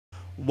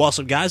What's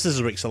up, guys? This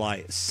is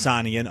Rixxalight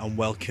signing in, and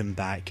welcome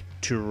back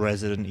to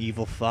Resident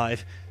Evil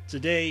 5.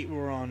 Today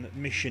we're on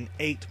mission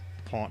 8,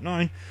 part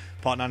 9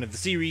 of the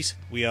series.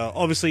 We are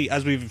obviously,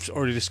 as we've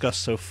already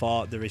discussed so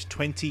far, there is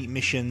 20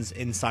 missions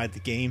inside the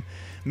game.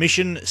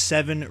 Mission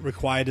 7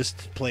 required us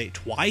to play it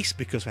twice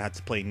because we had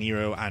to play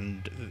Nero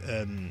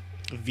and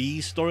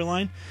V's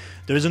storyline.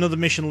 There is another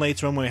mission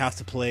later on where we have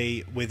to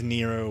play with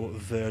Nero,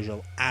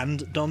 Virgil,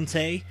 and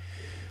Dante.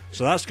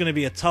 So that's going to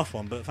be a tough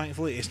one, but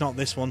thankfully it's not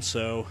this one,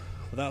 so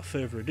without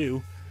further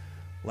ado,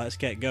 let's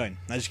get going.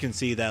 As you can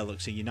see there,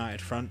 looks a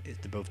united front.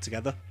 They're both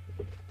together.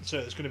 So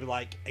it's going to be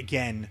like,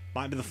 again,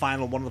 might be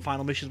one of the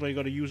final missions where you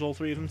got to use all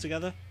three of them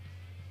together.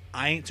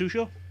 I ain't too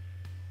sure.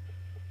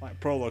 Like,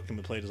 prologue can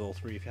be played as all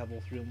three if you have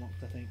all three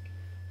unlocked, I think.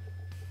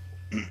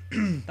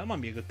 That might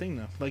be a good thing,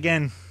 though. But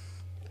again,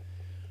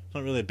 it's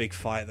not really a big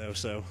fight, though,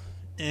 so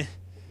eh.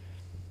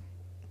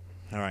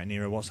 Alright,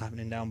 Nero, what's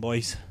happening down,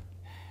 boys?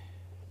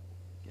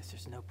 Guess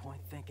there's no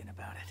point thinking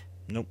about it.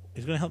 Nope.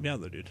 He's going to help you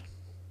out, though, dude.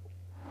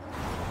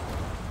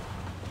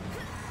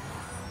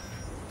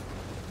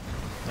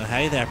 Oh,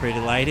 hey there, pretty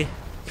lady.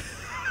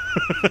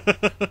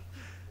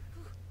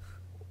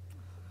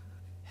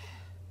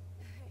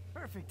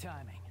 Perfect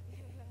timing.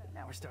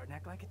 Now we're starting to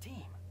act like a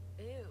team.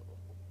 Ew.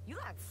 You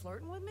like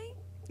flirting with me?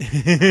 Get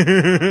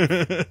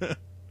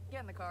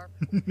in the car.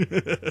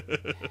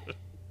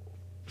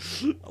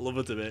 I love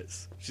her to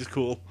bits. She's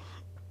cool.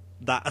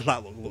 That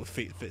look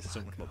fits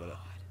so much more better.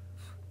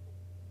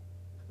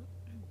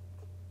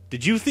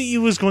 Did you think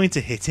you was going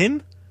to hit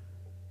him?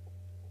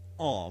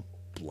 Oh,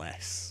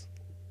 bless.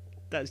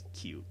 That's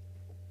cute.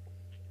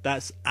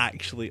 That's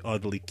actually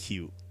oddly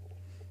cute.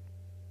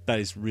 That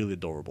is really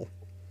adorable.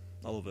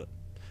 I love it.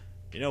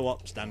 You know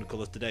what? Standard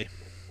colours today.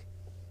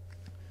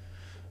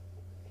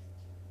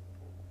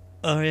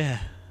 Oh yeah.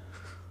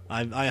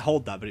 I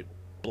hold that, but it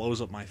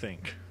blows up my thing.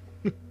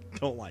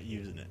 Don't like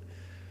using it.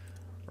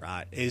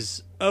 Right.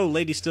 Oh,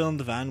 lady still in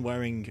the van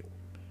wearing...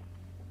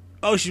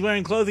 Oh, she's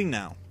wearing clothing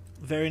now.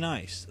 Very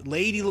nice.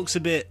 Lady looks a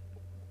bit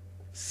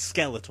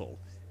skeletal,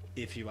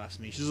 if you ask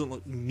me. She doesn't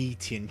look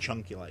meaty and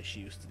chunky like she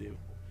used to do.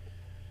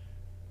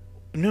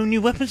 No new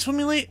weapons for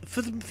me,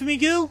 for me,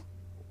 girl?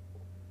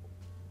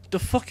 The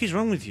fuck is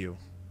wrong with you?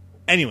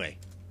 Anyway,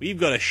 we've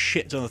got a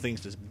shit ton of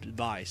things to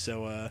buy,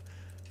 so,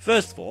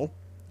 first of all,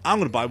 I'm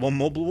gonna buy one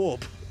more blue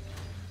orb.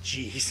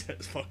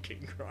 Jesus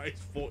fucking Christ,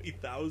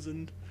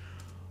 40,000.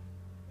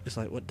 It's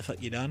like, what the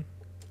fuck you done?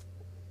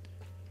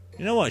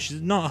 You know what, she's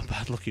not a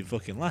bad looking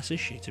fucking lass, is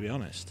she, to be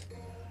honest?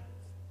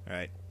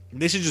 Alright.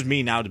 This is just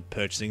me now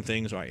purchasing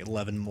things. Right,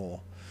 11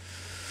 more.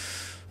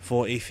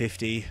 40,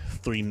 50,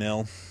 3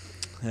 mil.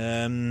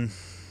 Blue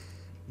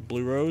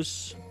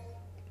Rose.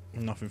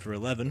 Nothing for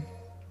 11.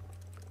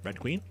 Red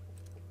Queen.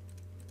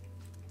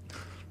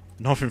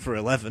 Nothing for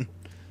 11.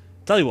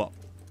 Tell you what.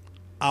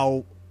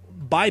 I'll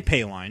buy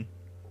Payline.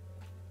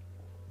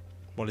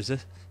 What is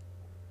this?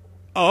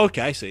 Oh,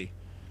 okay, I see.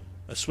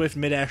 A swift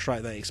mid-air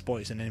strike that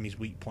exploits an enemy's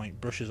weak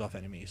point, brushes off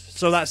enemies.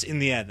 So that's in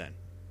the air then.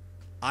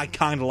 I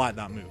kind of like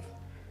that move.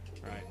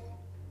 Right.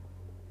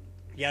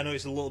 Yeah, I know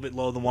it's a little bit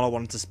lower than what I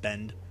wanted to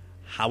spend.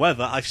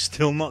 However, I've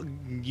still not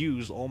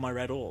used all my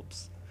red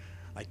orbs.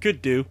 I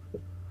could do,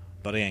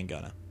 but I ain't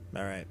gonna.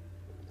 Alright.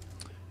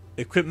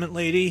 Equipment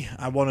lady,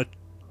 I want to...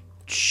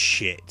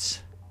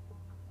 Shit.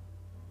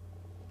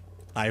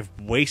 I've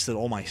wasted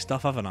all my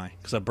stuff, haven't I?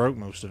 Because I broke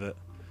most of it.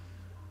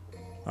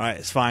 Alright,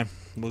 it's fine.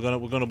 We're gonna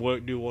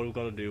do what we've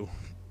got to do.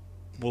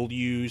 We'll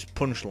use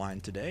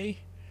Punchline today.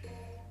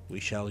 We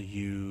shall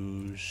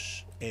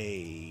use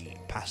a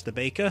pasta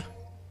baker.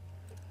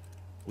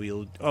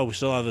 We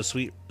still have a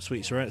sweet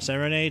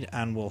serenade,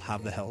 and we'll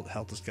have the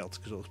helter skelter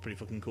because it looks pretty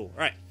fucking cool.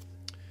 Right,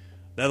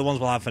 they're the ones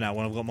we'll have for now.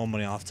 When I've got more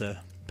money, I'll have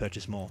to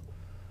purchase more.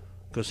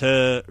 Because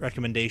her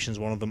recommendation is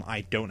one of them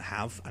I don't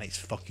have, and it's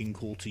fucking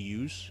cool to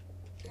use.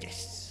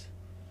 Yes,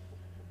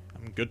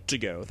 I'm good to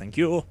go. Thank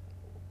you.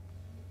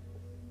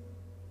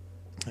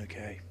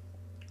 Okay.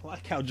 I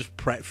like how just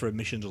prep for a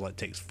mission just like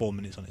takes 4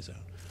 minutes on its own.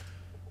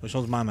 Which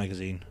one's my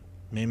magazine?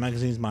 Main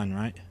magazine's mine,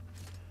 right?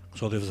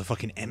 So the others are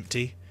fucking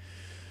empty.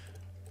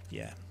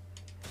 Yeah.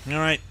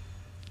 Alright.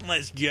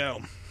 Let's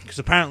go. Because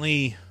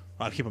apparently,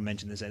 I keep on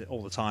mentioning this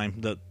all the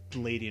time, that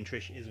Lady and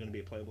Trish is going to be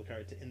a playable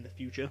character in the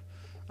future.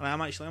 And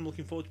I'm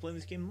looking forward to playing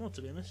this game more,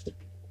 to be honest.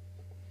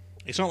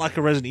 It's not like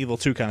a Resident Evil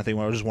 2 kind of thing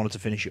where I just wanted to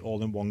finish it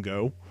all in one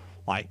go.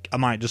 Like, I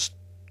might just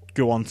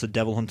go on to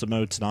Devil Hunter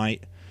mode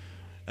tonight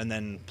and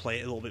then play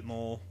it a little bit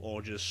more, or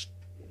just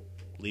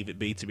leave it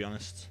be, to be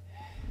honest.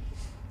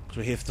 Because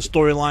we're here for the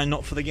storyline,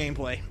 not for the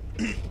gameplay.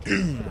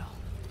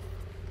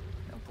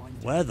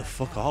 Where the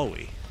fuck are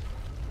we?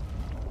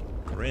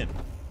 Grim.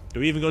 Do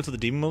we even go to the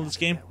demon mode of this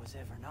game? That was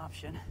ever an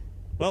option.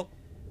 Well,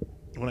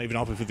 we're not even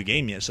halfway through the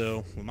game yet,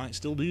 so we might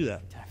still do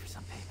that. Time for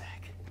some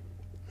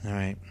payback.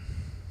 Alright.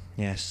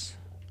 Yes.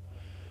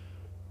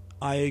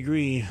 I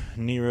agree,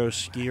 Nero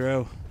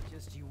Skiro.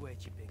 Just you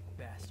wait, you big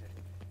bastard.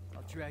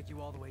 I'll drag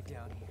you all the way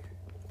down here.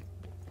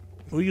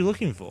 What are you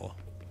looking for?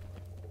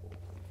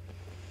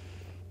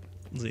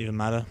 Does it even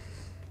matter?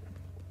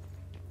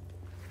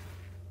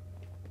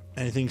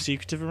 Anything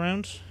secretive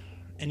around?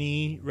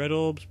 Any red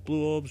orbs,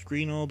 blue orbs,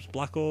 green orbs,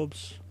 black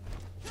orbs?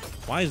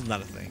 Why isn't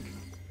that a thing?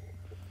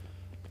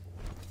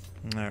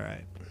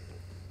 Alright.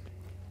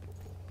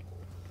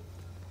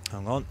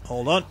 Hang on,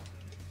 hold on.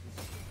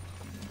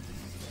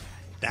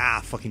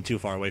 Ah, fucking too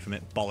far away from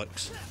it.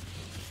 Bollocks.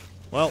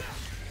 Well.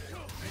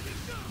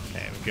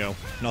 There we go.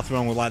 Nothing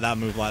wrong with like that,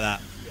 move like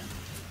that.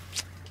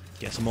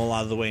 Gets them all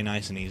out of the way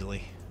nice and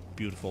easily.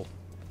 Beautiful.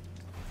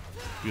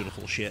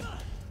 Beautiful shit.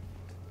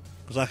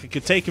 Because like, I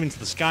could take him into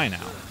the sky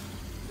now.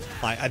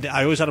 Like,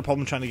 I always had a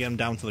problem trying to get him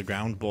down to the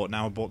ground, but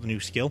now I bought the new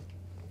skill.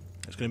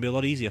 It's going to be a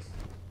lot easier.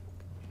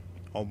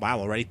 Oh wow,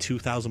 already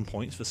 2,000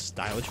 points for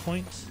stylish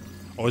points?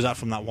 Or is that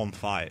from that one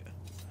fight?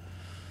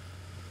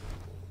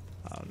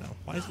 I don't know.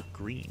 Why is it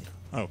green?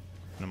 Oh,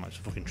 no, it's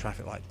a fucking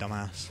traffic light,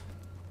 dumbass.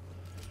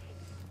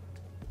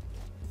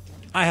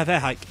 I have air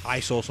hike. I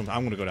saw something.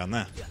 I'm going to go down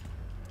there.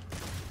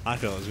 I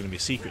feel like there's going to be a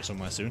secret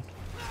somewhere soon.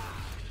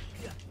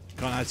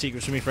 Can't hide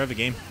secrets from me forever,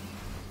 game.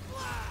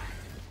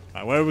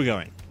 Right, where are we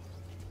going?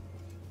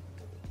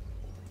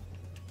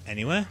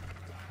 Anywhere?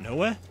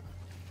 Nowhere?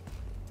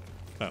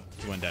 Oh,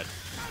 he went dead.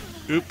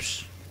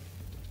 Oops.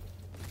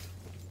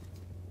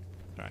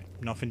 Alright,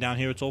 nothing down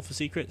here at all for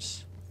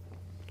secrets?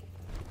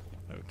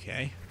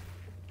 Okay.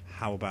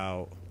 How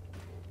about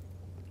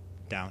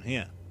down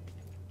here?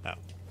 Oh.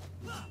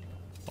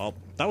 Well,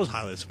 that was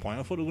highly disappointing.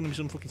 I thought there were going to be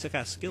some fucking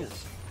sick-ass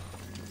skills.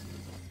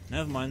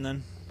 Never mind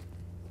then.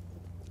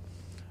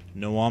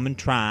 No harm in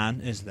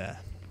trying, is there?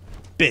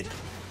 Bid!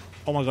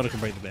 Oh my god, I can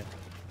break the bid.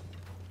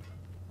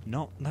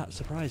 Not that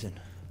surprising.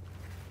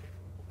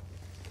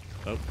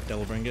 Oh,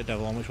 Devil Bringer,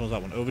 Devil on. Which one's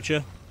that one?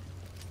 Overture?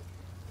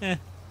 Eh,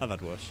 I've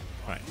had worse.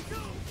 Right.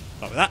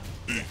 Start with that.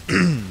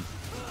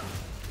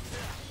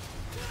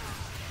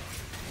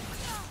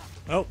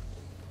 Oh.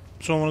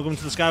 Someone want to go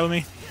into the sky with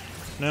me?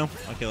 No?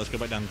 Okay, let's go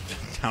back down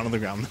on the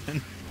ground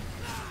then.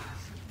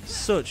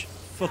 Such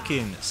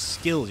fucking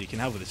skills you can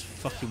have with this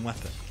fucking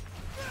weapon.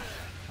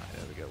 Right,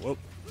 there we go. Whoa.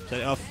 Set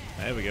it off.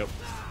 There we go.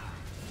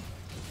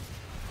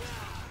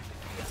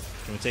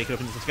 Can we take it up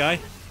into the sky?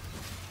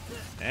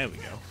 There we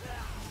go.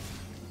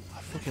 I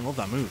fucking love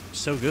that move. It's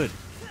so good.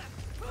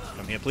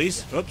 Come here,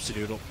 please. Oopsie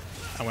doodle.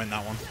 I went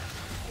that one.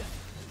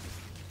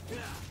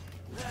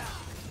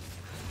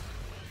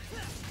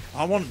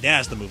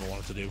 That's the move I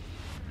wanted to do.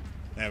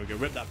 There we go.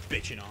 Rip that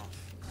bitch in half.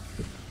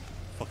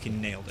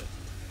 Fucking nailed it.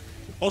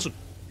 Awesome.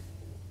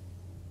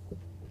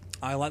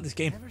 I like this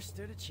game. Never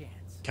stood a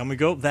chance. Can we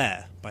go up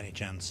there by any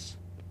chance?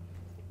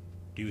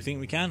 Do you think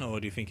we can, or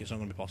do you think it's not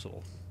going to be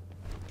possible?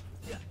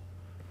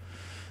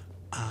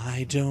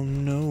 I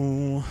don't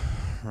know.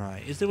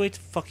 Right, is there a way to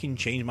fucking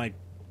change my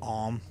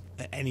arm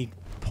at any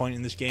point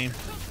in this game?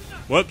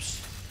 Whoops!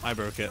 I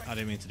broke it. I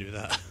didn't mean to do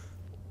that.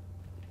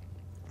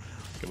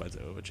 Go back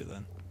to Overture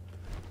then.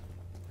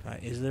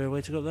 Right, is there a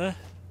way to go up there?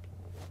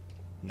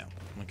 No.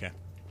 Okay.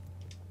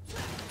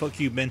 Fuck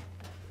you, Ben.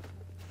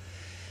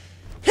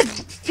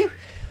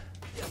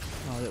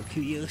 Oh, little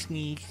cute little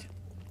sneak.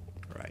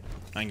 Right,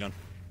 hang on.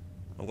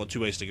 I've got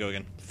 2 ways to go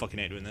again. Fucking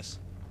hate doing this.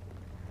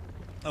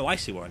 Oh, I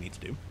see what I need to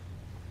do.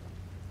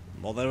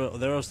 Well,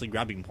 there are the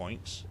grabbing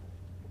points.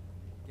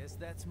 Guess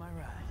that's my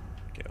ride.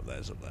 Okay, well,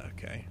 there's up there,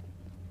 okay.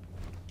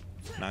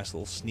 Nice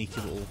little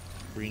sneaky little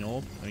green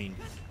orb. I mean,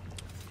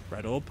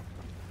 red orb.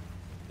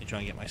 I try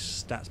and get my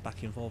stats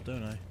back involved,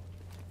 don't I?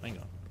 Hang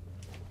on.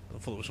 I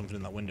thought there was something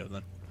in that window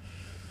then.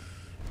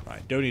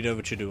 Right, don't need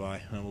Overture, do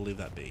I? And we'll leave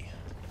that be.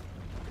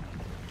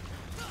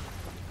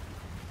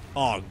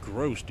 Oh,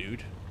 gross,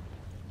 dude.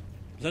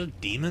 Is that a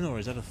demon or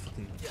is that a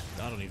fucking...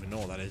 I don't even know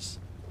what that is.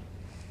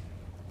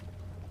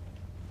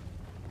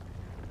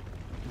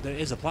 There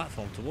is a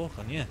platform to walk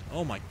on, yeah.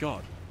 Oh my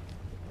god.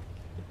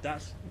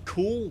 That's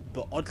cool,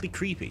 but oddly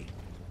creepy.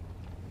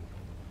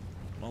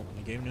 Well,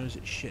 the game knows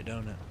its shit,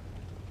 don't it?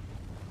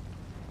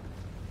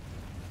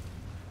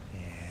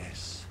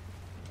 Yes.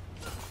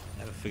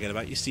 Never forget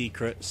about your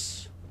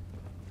secrets.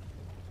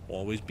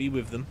 Always be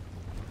with them.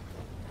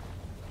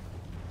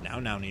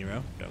 Now,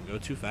 Nero. Don't go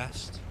too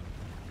fast.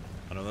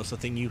 I know that's the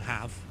thing you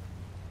have.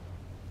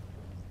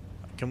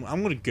 I'm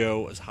going to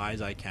go as high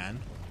as I can.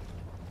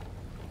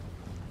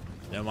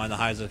 Never mind, the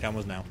high as I can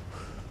was now.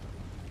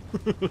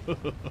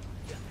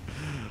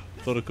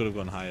 Thought I could have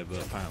gone higher,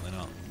 but apparently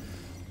not.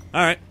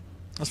 Alright,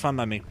 that's fine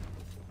by me.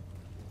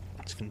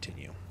 Let's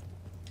continue.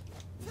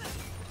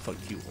 Fuck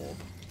you, orb.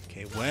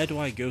 Okay, where do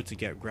I go to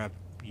grab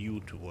you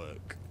to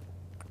work?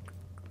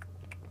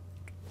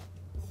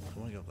 I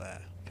want to go up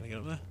there. Can I get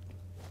up there?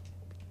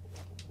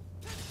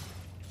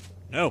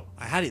 No,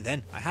 I had it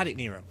then. I had it,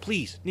 Nero.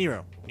 Please,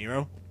 Nero.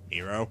 Nero.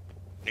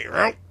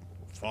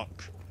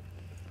 Fuck.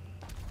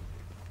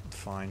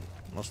 Fine.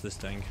 What's this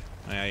thing?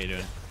 Hey, how you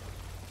doing?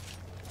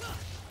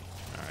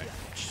 Alright,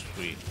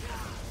 sweet.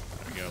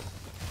 There we go.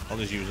 I'll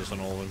just use this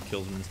on all of them,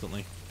 kills them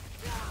instantly.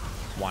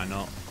 Why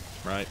not?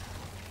 Right?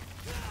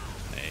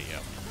 There you go.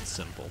 It's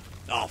simple.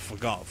 Oh,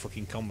 forgot.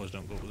 Fucking combos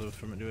don't go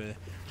from it, do they?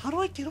 How do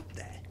I get up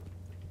there?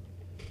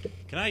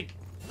 Can I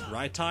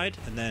ride tide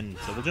and then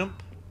double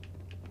jump?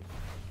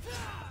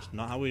 That's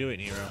not how we do it,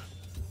 Nero.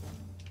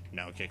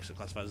 No, okay, because it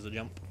classifies as a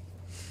jump.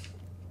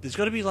 There's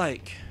got to be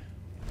like...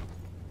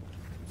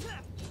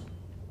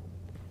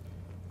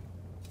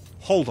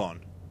 Hold on.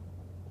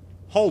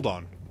 Hold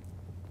on.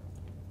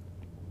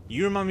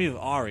 You remind me of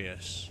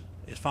Arius.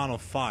 His final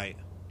fight.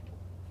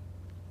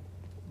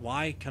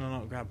 Why can I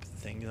not grab the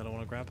thing that I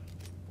want to grab?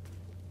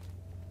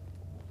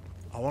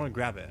 I want to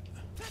grab it.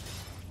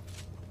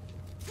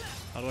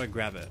 How do I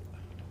grab it?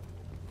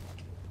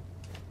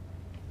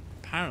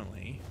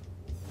 Apparently,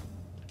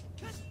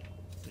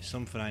 there's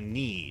something I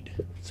need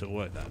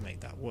to make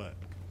that work.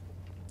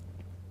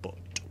 But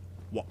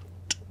what?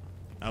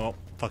 Oh well,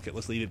 fuck it.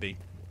 Let's leave it be.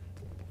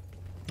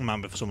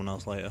 Remember for someone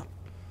else later.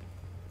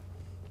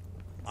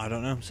 I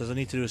don't know. It says I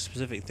need to do a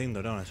specific thing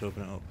though, don't I, to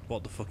open it up?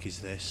 What the fuck is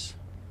this?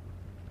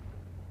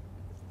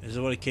 Is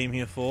this what it came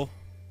here for?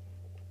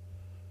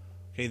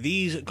 Okay,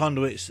 these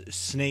conduits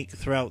snake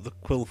throughout the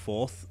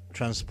Quillforth,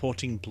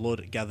 transporting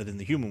blood gathered in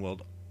the human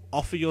world.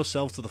 Offer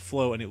yourself to the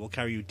flow and it will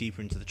carry you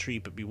deeper into the tree,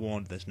 but be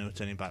warned, there's no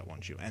turning back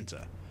once you enter.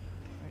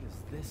 Where does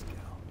this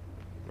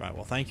go? Right,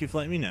 well thank you for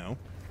letting me know.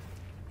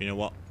 You know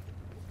what?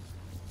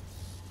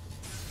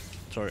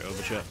 Sorry,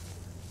 Overture.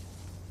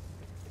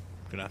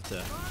 Gonna have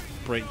to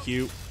break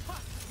you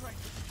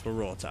for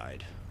Raw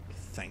Tide.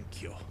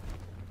 Thank you.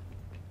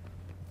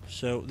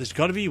 So, there's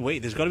gotta be,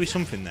 wait, there's gotta be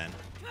something then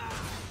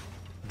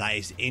that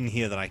is in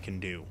here that I can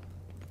do.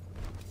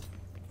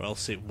 Or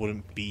else it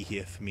wouldn't be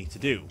here for me to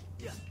do.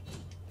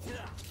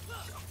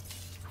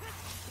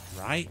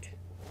 Right?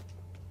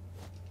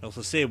 It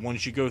also say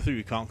once you go through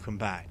you can't come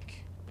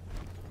back.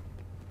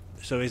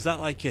 So is that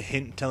like a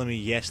hint telling me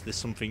yes there's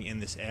something in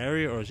this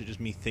area, or is it just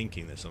me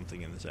thinking there's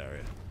something in this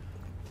area?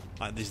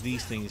 Like there's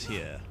these things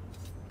here.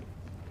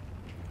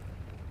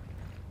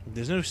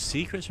 There's no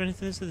secrets or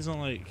anything, is there? There's not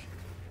like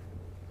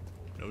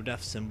no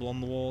death symbol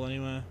on the wall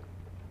anywhere.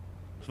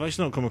 So I've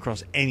actually not come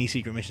across any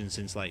secret missions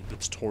since like the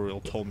tutorial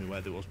told me where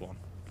there was one.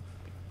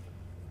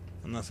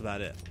 And that's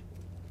about it.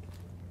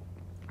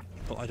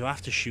 But like, do I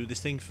have to shoot this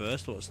thing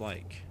first, or it's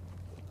like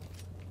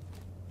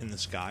in the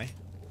sky?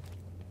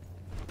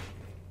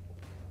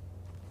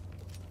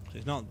 So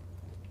it's not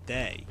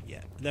there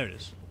yet. There it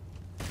is.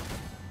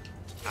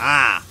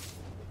 Ah!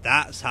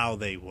 That's how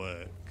they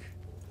work.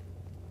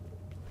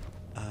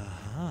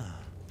 Aha.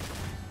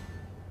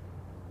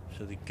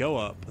 So they go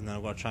up, and then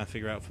I've got to try and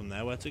figure out from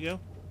there where to go.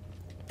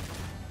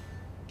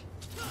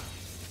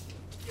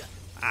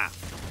 Ah!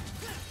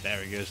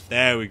 There he goes.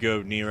 There we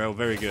go, Nero.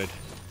 Very good.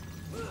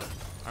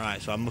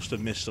 Alright, so I must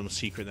have missed some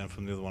secret then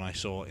from the other one I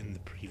saw in the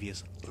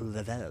previous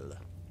level.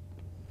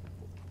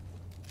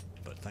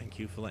 But thank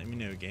you for letting me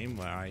know, game,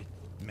 where I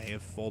may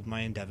have failed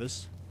my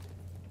endeavours.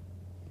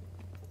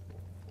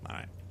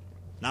 Alright.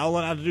 Now I'll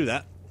learn how to do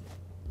that.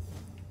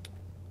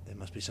 There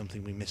must be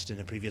something we missed in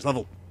a previous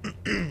level.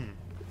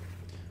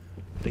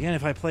 But again,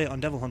 if I play it on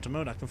Devil Hunter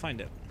mode, I can find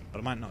it. But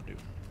I might not do.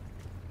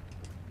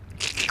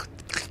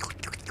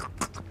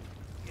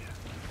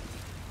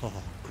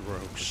 Oh,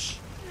 gross.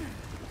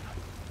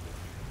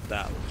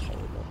 That was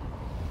horrible.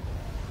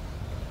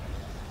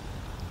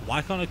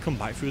 Why can't I come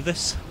back through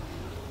this?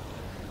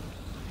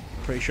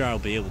 Pretty sure I'll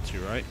be able to,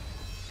 right?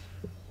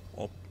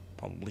 Or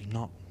probably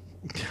not.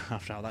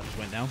 After how that just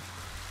went down.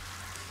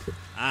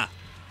 Ah.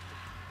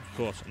 Of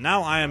course.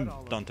 Now I am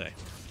Dante.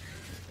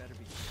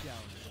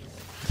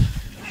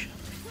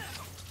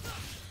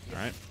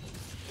 Alright.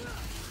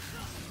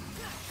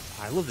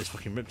 I love this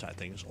fucking Riptide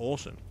thing. It's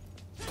awesome.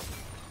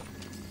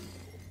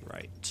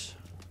 Right.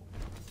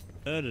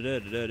 Where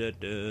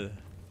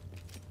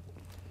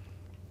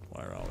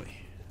are we?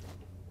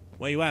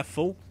 Where you at,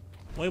 fool?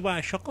 Where you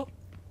at, chocolate?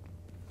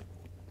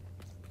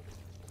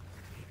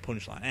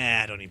 Punchline.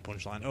 I don't need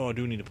punchline. Oh, I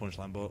do need a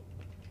punchline, but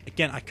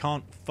again, I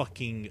can't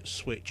fucking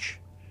switch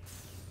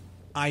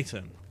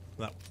item.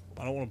 That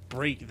I don't want to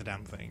break the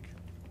damn thing.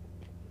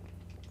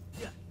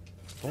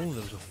 Oh,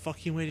 there was a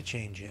fucking way to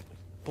change it.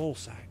 Ball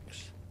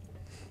sacks.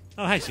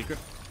 Oh, hey, secret.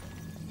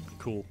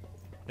 Cool.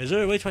 Is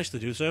there a way to actually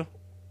do so?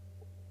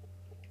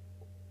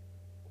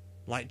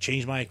 Like,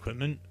 change my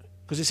equipment?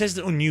 Because it says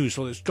it's unused,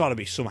 so there's got to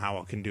be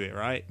somehow I can do it,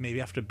 right? Maybe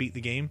I have to beat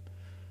the game?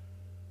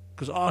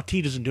 Because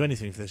RT doesn't do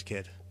anything for this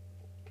kid.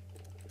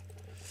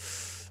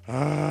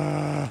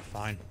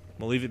 Fine.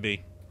 We'll leave it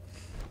be.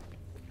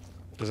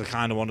 Because I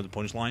kind of wanted the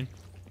punchline.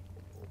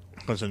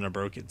 Considering I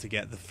broke it to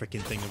get the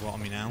freaking thing of what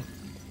on me now.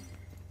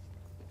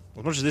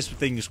 As much as this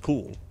thing is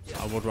cool,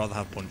 I would rather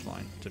have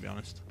punchline, to be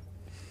honest.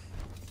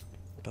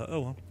 But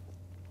oh well.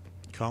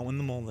 Can't win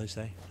them all, they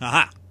say.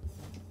 Aha!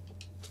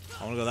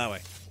 I want to go that way.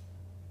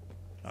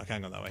 I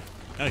can't go that way.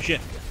 Oh shit.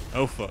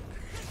 Oh fuck.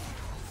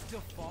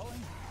 Still falling?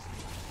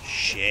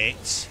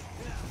 Shit.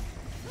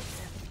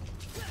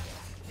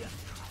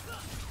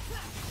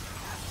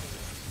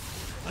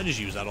 I just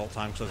use that all the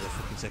time because that's a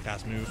fucking sick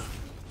ass move.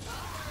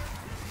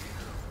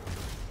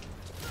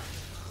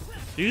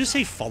 Did you just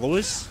say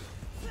followers?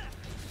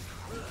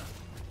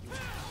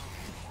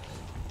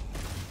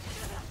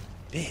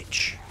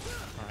 Bitch.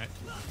 Alright.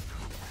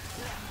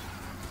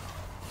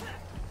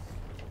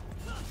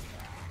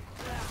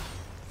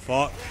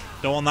 Fuck.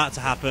 Don't want that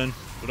to happen.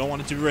 We don't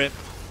want it to rip.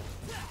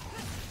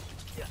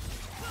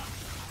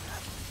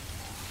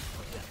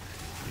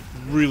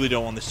 really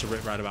don't want this to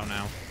rip right about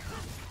now.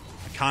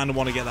 I kind of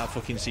want to get that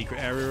fucking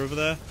secret area over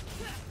there.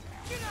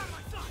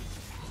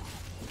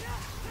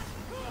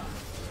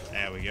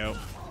 There we go.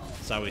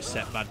 That's how we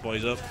set bad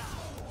boys up.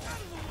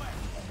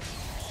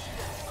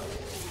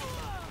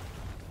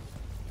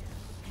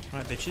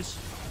 Right, bitches.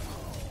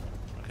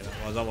 Okay,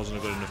 that wasn't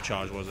a good enough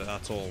charge, was it?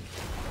 That's all.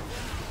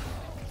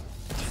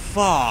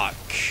 Fuck!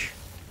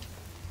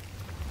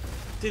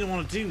 Didn't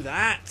want to do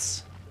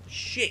that.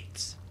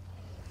 Shit.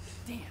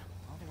 Damn,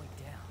 all the way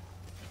down.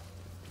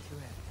 Too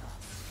heavy, huh?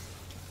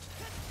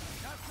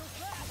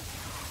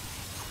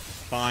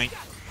 Fine.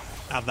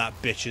 Have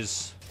that,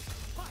 bitches.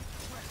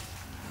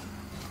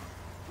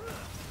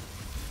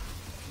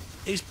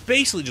 It's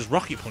basically just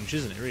rocket punch,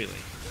 isn't it, really?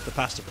 The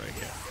pasta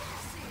breaker.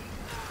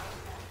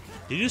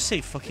 Did you just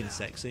say fucking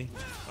sexy?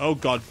 Oh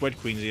god, Wed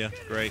Queen's here.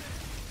 Great.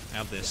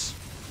 Have this.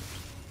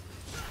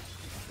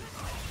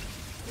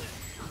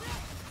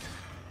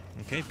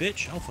 Okay,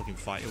 bitch. I'll fucking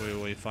fight you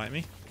where you fight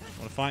me.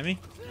 Wanna fight me?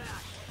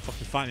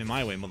 Fucking fight me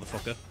my way,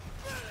 motherfucker.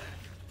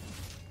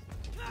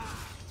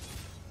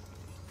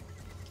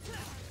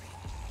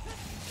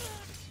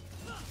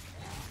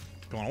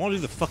 Come on, I wanna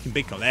do the fucking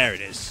big con. There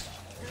it is.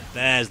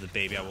 There's the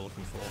baby I was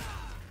looking for.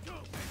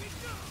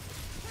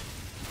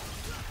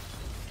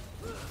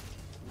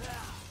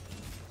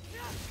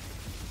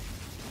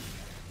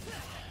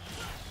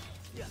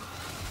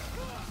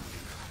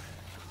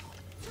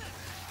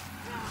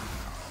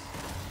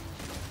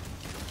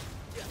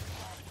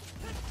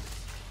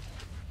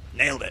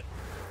 Nailed it.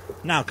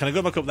 Now, can I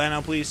go back up there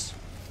now, please?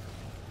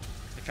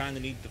 I kind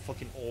of need the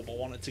fucking orb I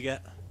wanted to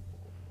get.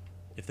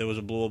 If there was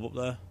a blue orb up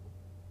there.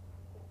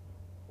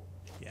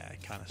 Yeah, I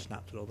kind of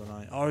snapped it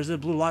overnight. Or is there a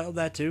blue light up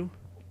there too?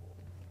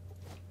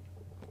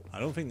 I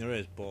don't think there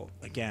is, but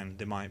again,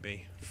 there might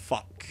be.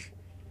 Fuck.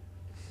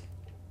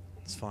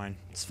 It's fine.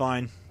 It's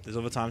fine. There's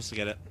other times to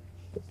get it.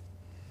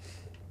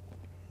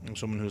 I'm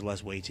someone who's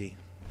less weighty.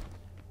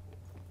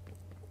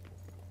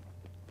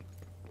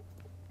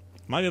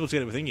 Might be able to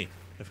get it with Thingy,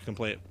 if I can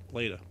play it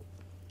later.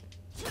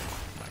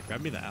 Right,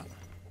 grab me that.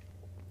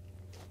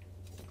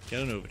 Get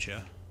an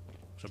overchair.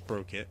 So I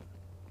broke it.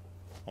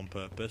 On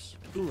purpose.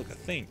 Ooh, look, a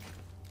thing.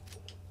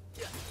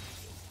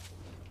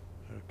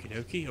 Okie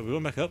dokie. Are we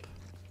going back up?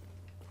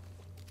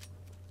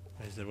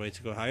 Is there a way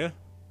to go higher?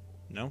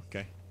 No?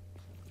 Okay.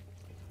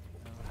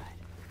 Alright.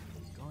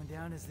 Going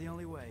down is the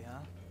only way, huh?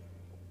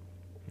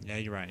 Yeah,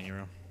 you're right,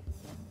 Nero.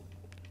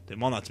 Didn't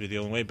want that to be the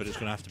only way, but it's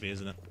gonna have to be,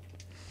 isn't it?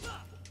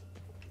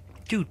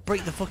 Dude,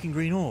 break the fucking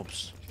green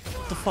orbs.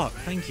 What the fuck?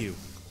 Thank you.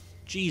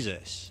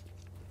 Jesus.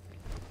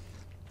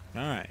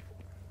 Alright.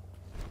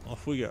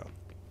 Off we go.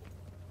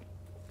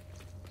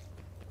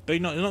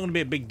 Big, there's not going to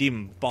be a big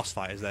demon boss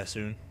fight, is there,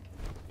 soon?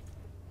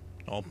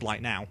 Or,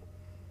 like, now.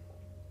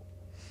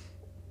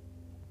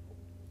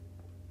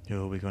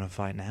 Who are we going to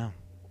fight now?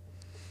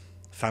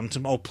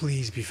 Phantom? Oh,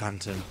 please be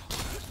Phantom.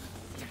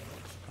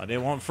 I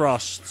didn't want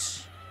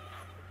Frosts.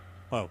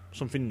 Oh,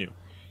 something new.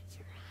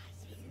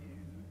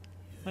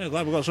 I'm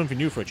glad we got something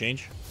new for a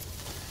change.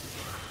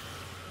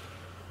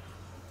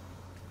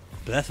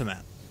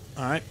 Baphomet.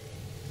 Alright.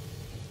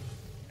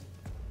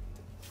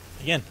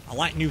 Again, I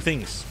like new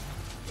things.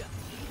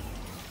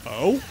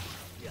 Oh?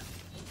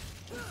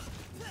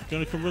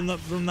 Gonna come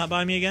run that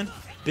by me again?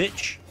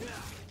 Bitch.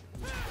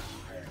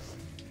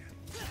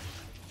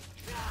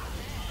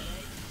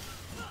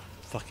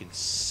 Fucking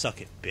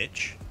suck it,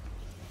 bitch.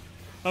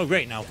 Oh,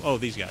 great, now. Oh,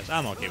 these guys.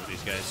 I'm okay with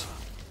these guys.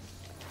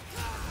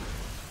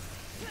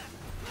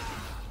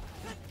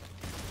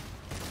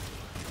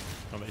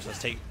 Alright, so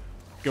let's take...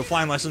 Go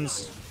flying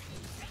lessons.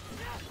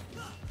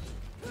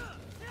 There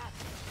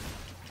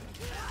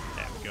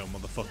we go,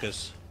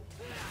 motherfuckers.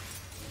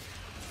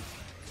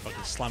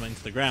 Fucking slam it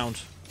into the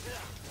ground.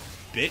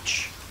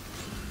 Bitch.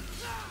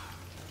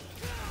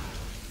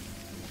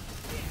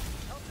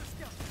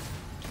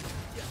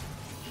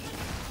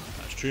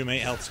 That's true,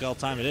 mate. Health skull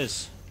time it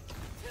is.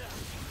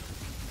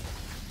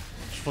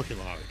 Just fucking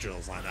love how it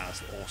drills like that.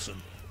 That's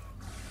awesome.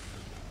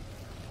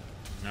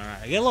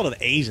 Alright, I get a lot of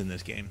A's in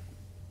this game,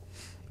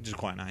 which is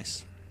quite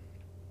nice.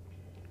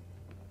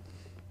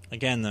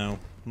 Again, though,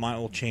 might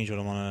all change when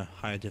I'm on a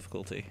higher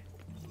difficulty.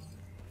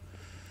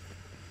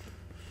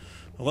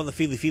 I've got the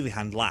Feely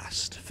hand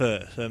last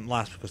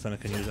because then I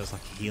can use it as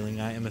like a healing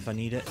item if I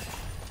need it.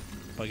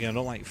 But again, I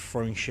don't like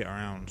throwing shit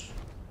around.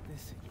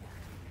 This again.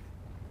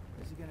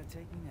 Where's he gonna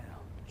take me now?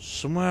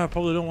 Somewhere I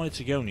probably don't want it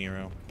to go,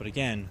 Nero. But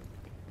again,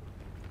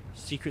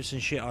 secrets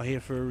and shit are here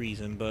for a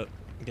reason, but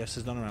I guess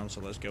there's none around, so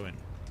let's go in.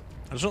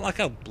 I just don't like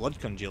how blood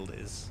congealed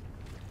it is.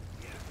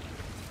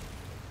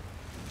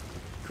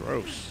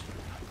 Gross.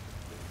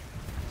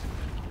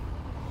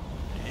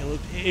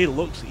 It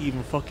looks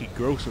even fucking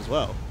gross as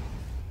well.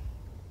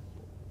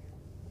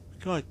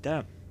 God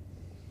damn.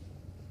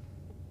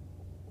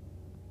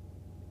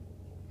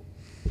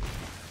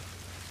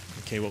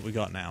 Okay, what we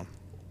got now?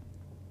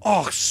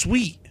 Oh,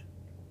 sweet!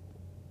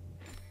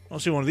 I'll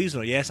see one of these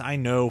though. Yes, I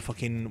know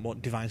fucking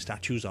what divine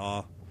statues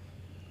are.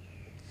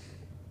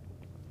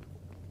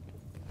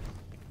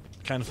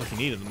 Kind of fucking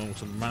need at the moment,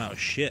 so I'm running out of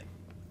shit.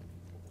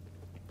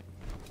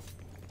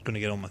 Gonna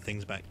get all my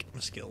things back, my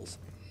skills,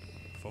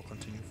 before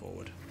continuing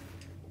forward.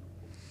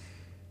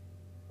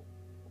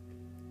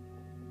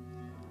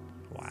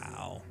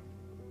 Wow.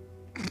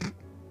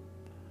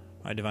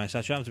 Right, Divine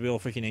Statue, you have to be all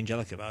freaking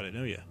angelic about it,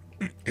 don't you?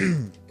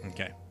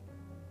 Okay.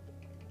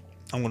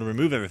 I'm gonna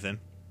remove everything.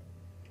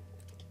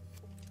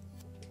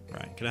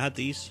 Right, can I have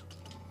these?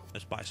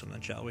 Let's buy some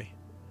then, shall we?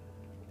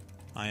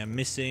 I am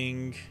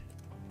missing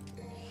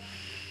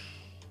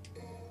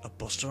a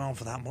Buster Arm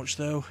for that much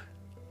though.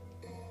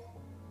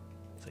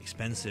 It's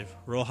expensive.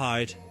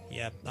 Rawhide.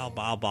 Yeah,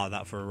 I'll buy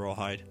that for a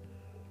rawhide.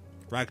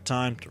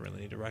 Ragtime. Don't really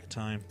need a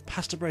ragtime.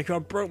 Pasta breaker. I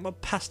broke my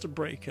pasta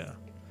breaker.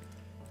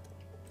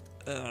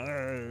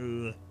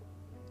 Ooh.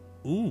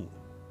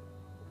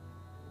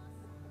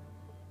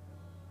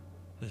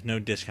 There's no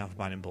discount for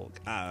buying in bulk.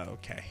 Ah,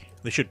 okay.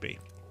 There should be.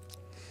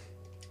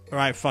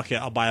 Alright, fuck it.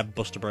 I'll buy a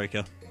Buster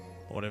breaker.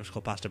 Or whatever it's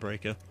called, pasta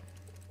breaker.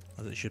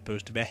 As it's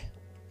supposed to be.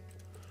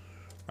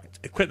 Right,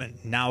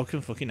 equipment. Now I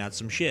can fucking add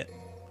some shit.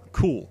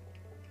 Cool.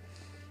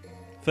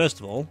 First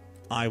of all,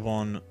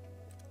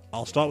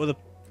 I'll start with a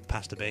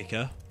pasta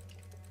baker.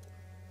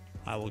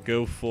 I will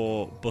go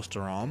for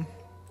Buster Arm.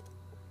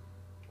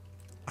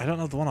 I don't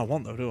know the one I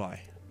want though, do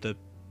I? The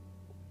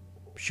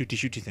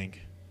shooty thing.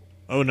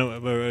 Oh no,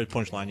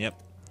 punchline,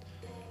 yep.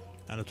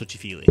 And a touchy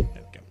feely. There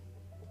we go.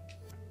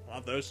 I'll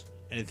have those.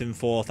 Anything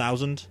for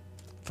 1,000?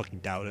 Fucking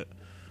doubt it.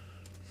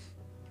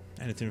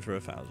 Anything for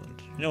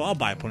 1,000. You know what, I'll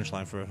buy a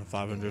punchline for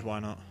 500, why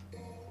not?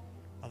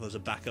 Have those a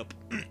backup.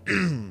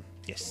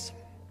 Yes.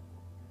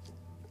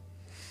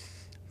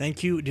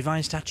 Thank you,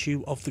 Divine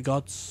Statue of the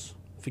Gods,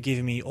 for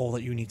giving me all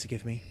that you need to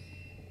give me.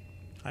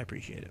 I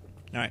appreciate it.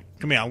 Alright,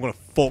 come here, I'm gonna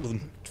fork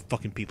them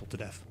fucking people to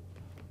death.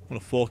 I'm gonna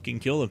fucking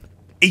kill them.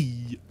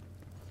 Eee!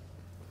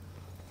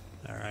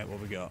 Alright, what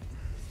we got?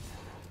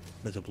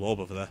 There's a blob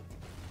over there.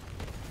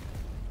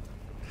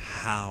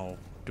 How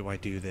do I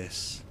do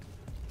this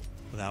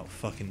without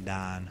fucking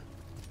dying?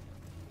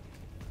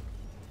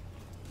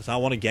 Because I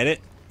want to get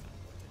it.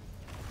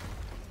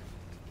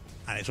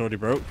 And it's already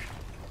broke.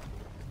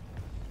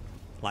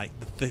 Like,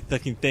 the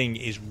fucking thing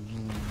is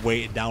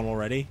weighted down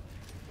already.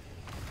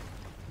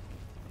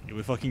 Here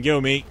we fucking go,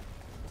 mate.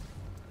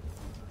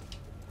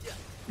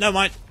 Never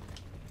mind.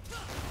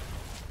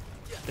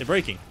 They're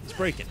breaking. It's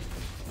breaking.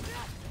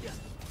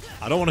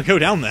 I don't want to go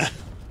down there.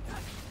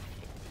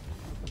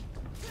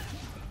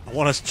 I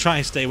want to try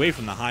and stay away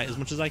from the height as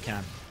much as I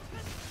can.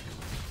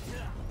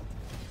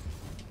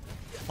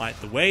 Like,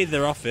 the way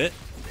they're off it,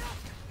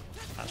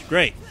 that's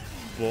great.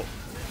 But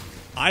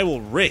I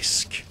will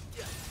risk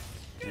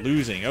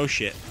losing. Oh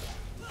shit.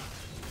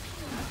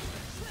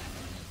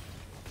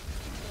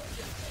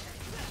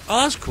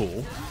 Oh, that's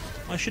cool.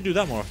 I should do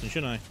that more often,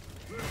 shouldn't I?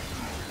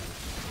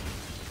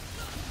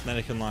 Then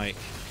I can, like...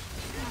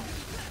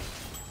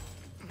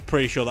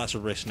 Pretty sure that's a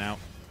risk now.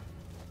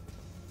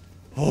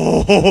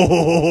 Oh!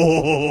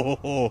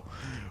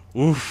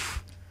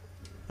 Oof.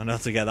 I know how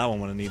to get that one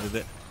when I needed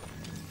it.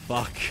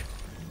 Fuck.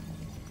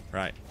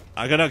 Right.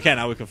 I don't care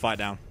now, we can fight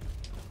down.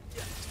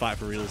 Let's fight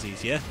for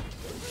realsies, yeah?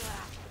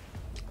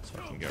 So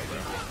I can go, bro.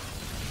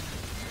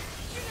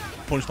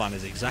 Punchline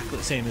is exactly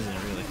the same, isn't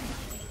it, really?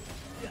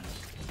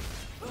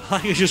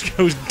 Like it just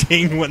goes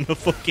ding when the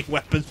fucking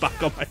weapon's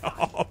back on my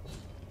arm.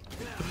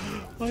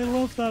 I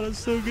love that, it's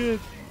so good.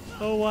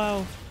 Oh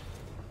wow.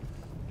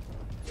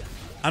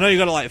 I know you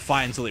gotta like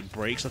fight until it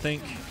breaks, I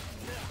think.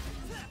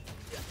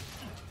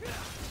 Alright,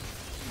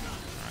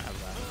 have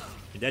that.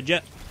 You dead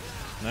yet?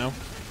 No?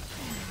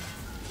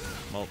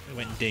 Well, it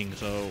went ding,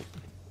 so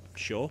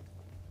sure.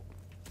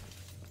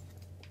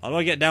 How do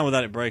I get down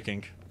without it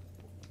breaking?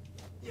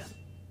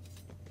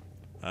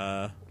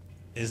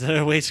 Is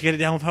there a way to get it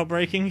down without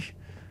breaking?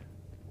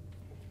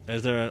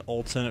 Is there an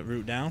alternate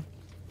route down?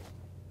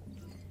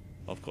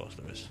 Of course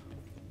there is.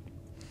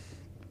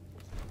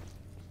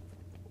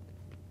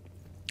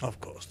 Of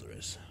course there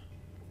is.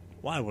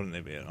 Why wouldn't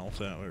there be an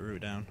alternate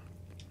route down?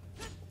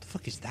 What the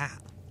fuck is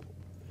that?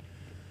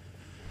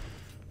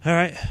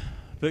 Alright,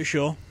 but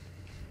sure.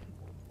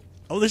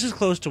 Oh, this is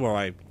close to where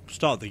I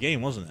started the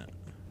game, wasn't it?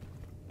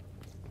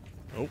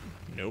 Oh,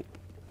 nope.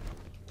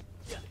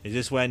 Is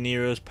this where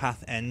Nero's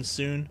path ends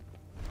soon?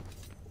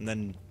 And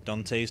then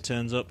Dante's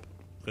turns up?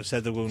 Because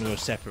said they were going to go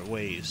separate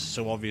ways,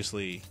 so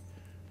obviously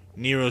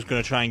Nero's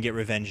going to try and get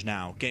revenge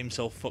now. Get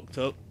himself fucked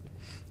up,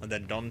 and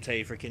then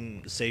Dante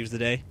freaking saves the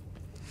day.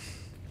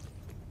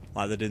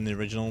 Like they did in the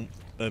original,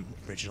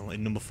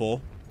 in number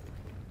 4.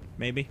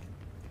 Maybe?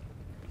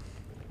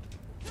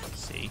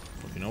 Let's see.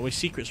 Fucking always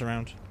secrets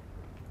around.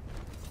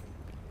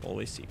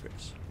 Always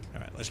secrets.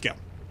 Alright, let's go.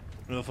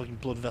 Another fucking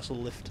blood vessel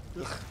lift.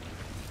 Ugh.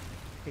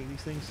 Hate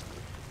these things.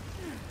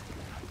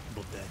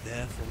 But they're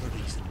there for a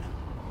reason.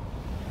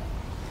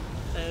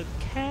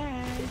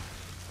 Okay.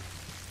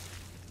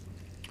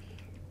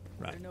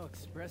 Right. There are no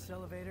express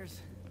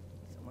elevators.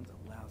 Someone's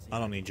a lousy. I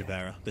don't need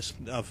Jabera. This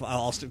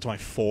I'll stick to my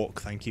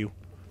fork, thank you.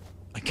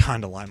 I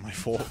kind of like my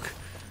fork.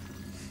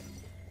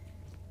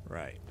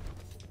 Right.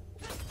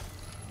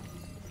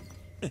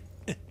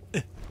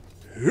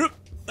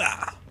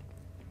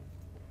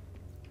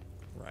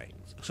 Right.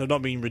 So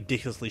not being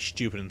ridiculously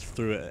stupid and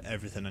threw it at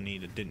everything I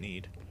didn't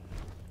need.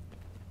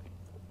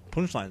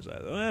 Punchline's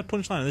there. Oh, yeah,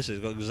 punchline on this has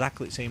got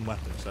exactly the same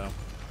weapon, so...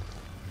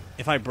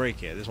 If I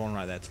break it, there's one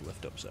right there to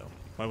lift up, so...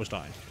 Why was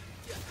dying?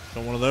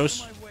 Got one of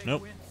those?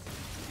 Nope.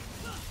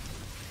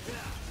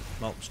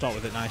 Well, start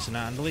with it nice and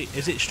handily.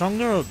 Is it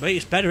stronger or... Wait,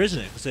 it's better, isn't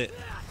it? Because it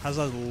has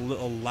a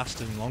little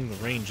lasting longer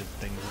range of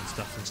things and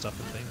stuff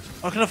and things.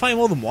 Oh, can I fight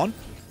more than one?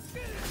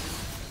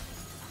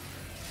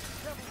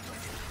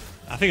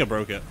 I think I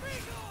broke it.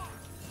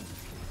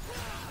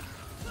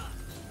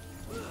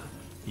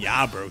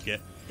 Yeah, I broke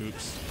it.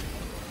 Oops.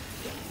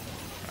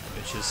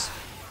 Right, bitches.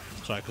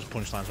 Sorry, because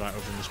punchline's right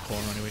over in this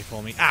corner anyway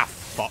for me. Ah,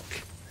 fuck.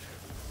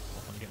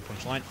 I'm getting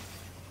punchline.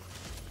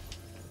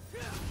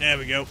 There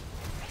we go.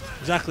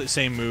 Exactly the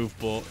same move,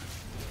 but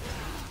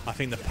I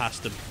think the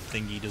pasta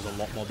thingy does a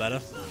lot more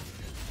better.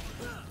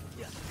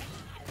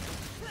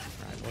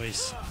 Right,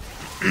 boys.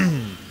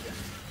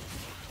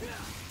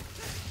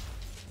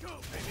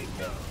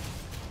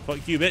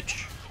 Fuck you,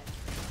 bitch.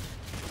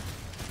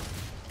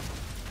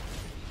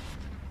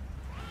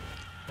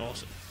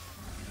 Awesome.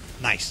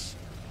 Nice.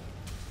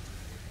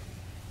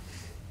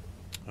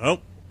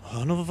 Oh,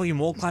 another fucking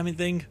wall climbing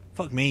thing?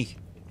 Fuck me.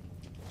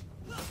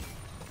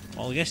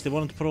 Well, I guess they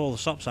wanted to put all the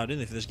stops out, didn't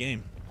they, for this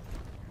game?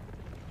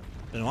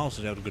 Don't know how else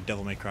they had a good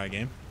Devil May Cry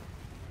game.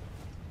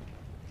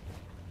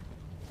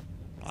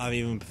 I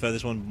even prefer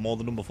this one more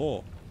than number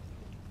 4.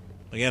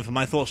 Again, for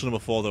my thoughts on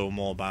number 4, they were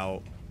more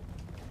about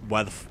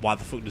why the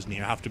fuck does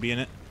Nero have to be in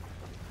it?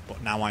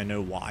 But now I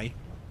know why.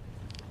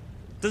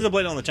 Since I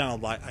played it on the channel,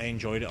 like, I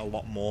enjoyed it a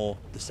lot more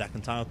the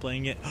second time I was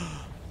playing it.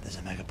 There's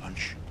a Mega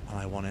Punch, and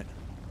I want it.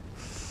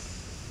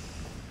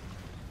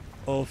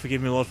 Oh,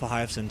 forgive me, Lord, for I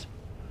have sinned.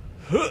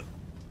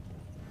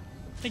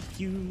 Thank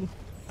you.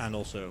 And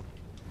also...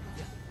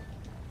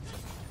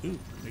 Ooh,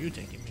 where are you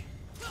taking me?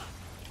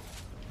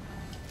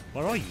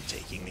 Where are you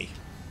taking me?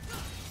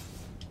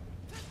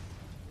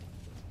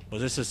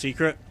 Was this a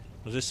secret?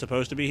 Was this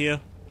supposed to be here?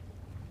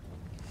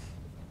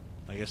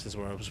 I guess this is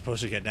where I was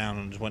supposed to get down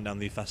and just went down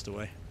the faster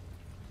way.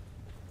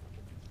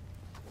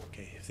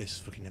 Okay, if this has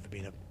fucking never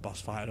been a boss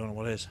fight, I don't know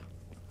what is.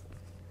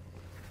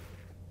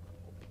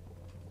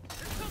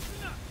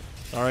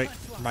 Alright,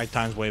 my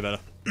time's way better.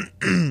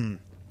 Right.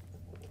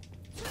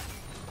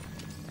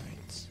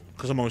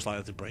 Because I'm always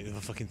likely to break the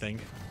fucking thing.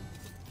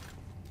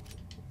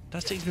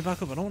 That takes me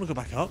back up. I don't want to go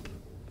back up.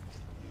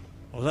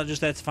 Or was that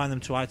just there to find them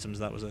 2 items?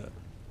 That was it.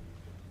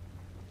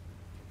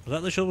 Was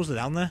that the shovels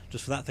down there?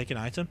 Just for that taking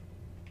item?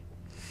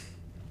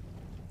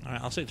 Alright,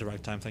 I'll stick to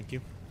ragtime, thank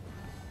you.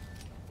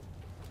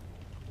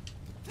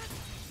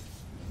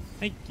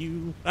 Thank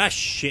you. Ah,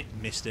 shit,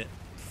 missed it.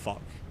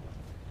 Fuck.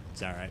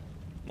 It's alright.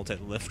 We'll take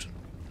the lift.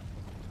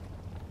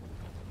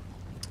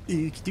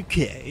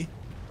 Okay.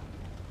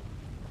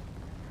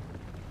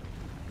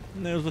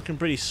 Nero's looking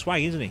pretty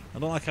swag, isn't he? I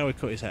don't like how he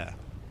cut his hair.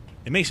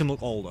 It makes him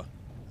look older.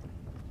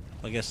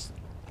 I guess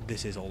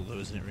this is older,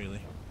 isn't it,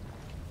 really?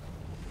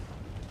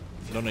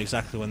 I don't know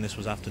exactly when this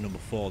was after number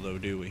 4, though,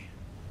 do we?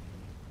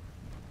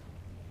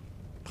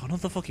 Oh,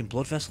 another fucking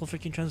blood vessel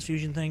freaking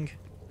transfusion thing?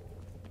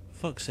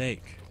 Fuck's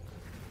sake.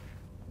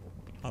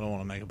 I don't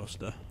want a Mega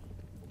Buster.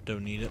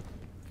 Don't need it.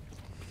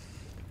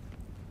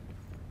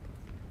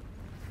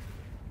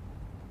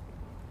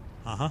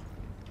 Uh-huh.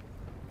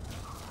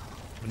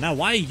 But now,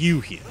 why are you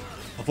here?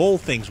 Of all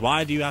things,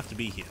 why do you have to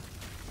be here?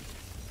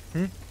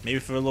 Maybe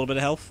for a little bit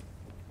of health?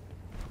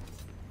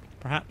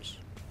 Perhaps?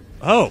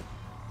 Oh!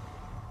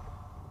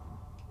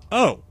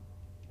 Oh!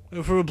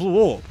 For a blue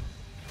orb.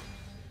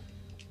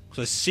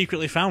 Because I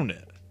secretly found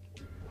it.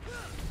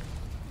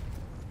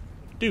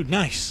 Dude,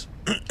 nice.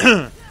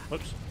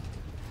 Whoops.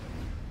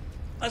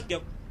 Let's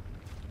go.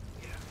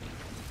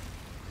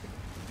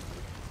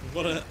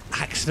 What an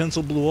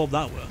accidental blue orb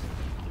that were.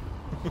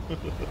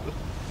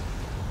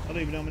 I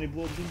don't even know how many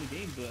blue orbs in the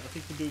game, but I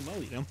think we're doing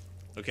well, you know?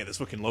 Okay, there's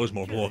fucking loads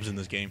more blue orbs in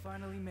this game.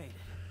 Finally made it.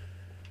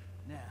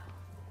 Now,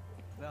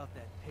 about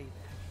that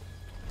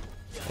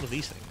payback. What are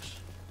these things?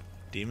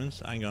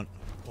 Demons? Hang on.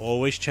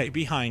 Always check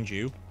behind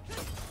you.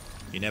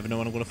 You never know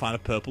when I'm going to find a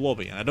purple orb.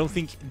 And I don't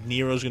think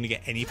Nero's going to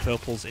get any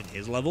purples in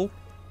his level,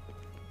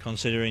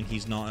 considering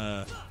he's not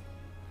a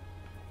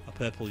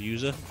purple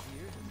user.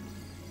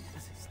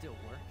 Does it still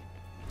work?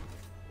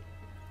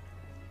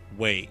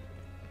 Wait.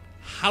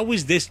 How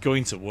is this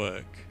going to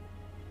work?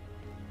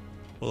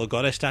 Will a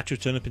goddess statue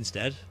turn up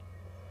instead?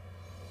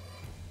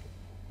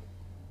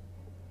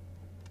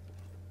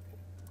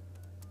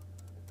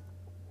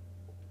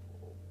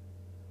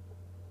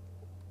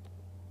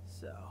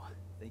 So,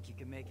 think you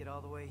can make it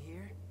all the way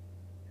here?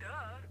 Duh.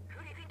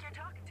 Who do you think you're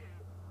talking to?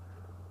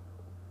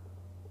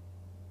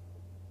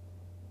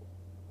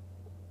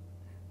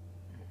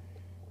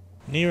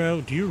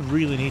 Nero, do you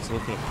really need to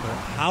look up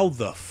how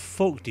the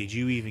fuck did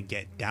you even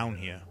get down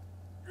here?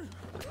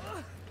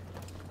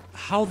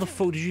 How the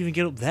fuck did you even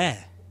get up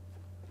there?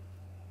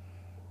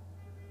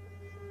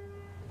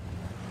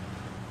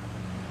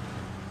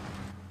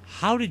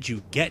 How did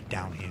you get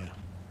down here?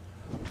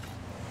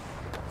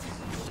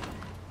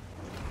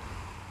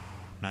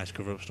 Nice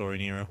cover-up story,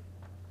 Nero.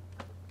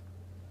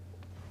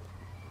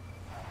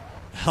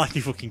 Like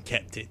you fucking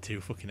kept it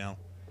too, fucking hell.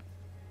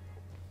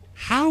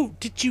 How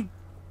did you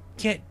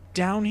get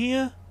down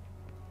here?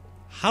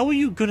 How are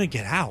you gonna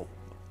get out?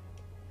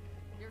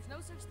 There's no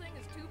such thing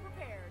as too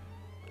prepared.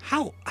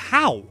 How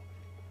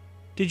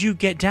did you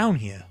get down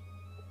here?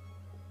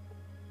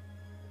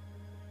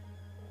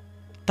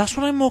 That's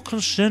what I'm more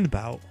concerned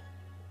about.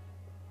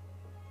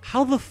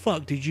 How the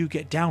fuck did you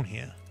get down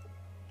here?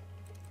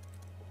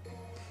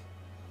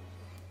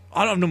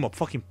 I don't know my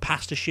fucking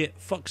pasta shit.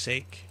 Fuck's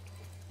sake.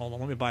 Hold on,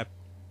 let me buy...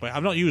 Wait,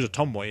 I've not used a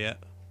tomboy yet.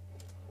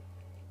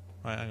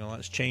 Right, hang on,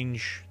 let's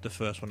change the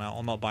first one out.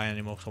 I'll not buy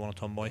any more because I want a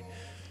tomboy.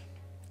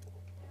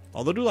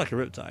 Oh, they'll do like a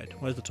Riptide.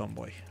 Where's the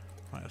tomboy?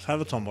 Right, let's have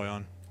the tomboy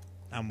on.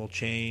 And we'll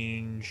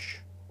change...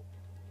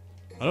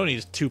 I don't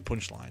need 2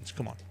 punchlines.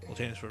 Come on, we'll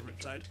change this for a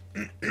Riptide.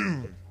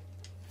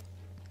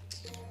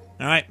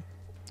 Alright.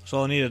 That's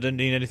all I need. I don't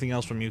need anything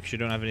else from you because you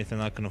don't have anything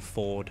I can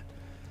afford.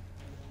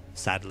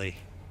 Sadly.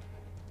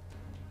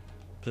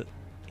 But...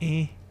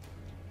 Alright,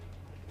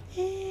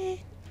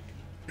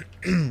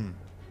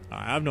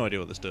 I have no idea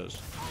what this does.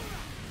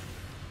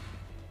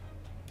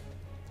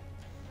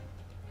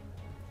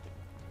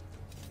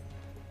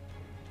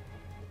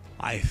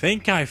 I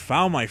think I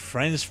found my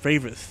friend's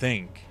favorite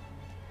thing.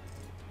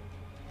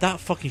 That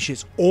fucking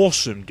shit's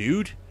awesome,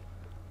 dude.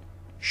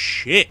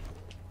 Shit.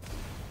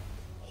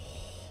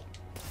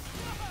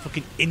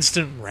 Fucking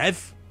instant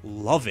rev.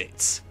 Love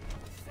it.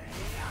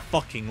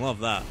 Fucking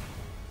love that.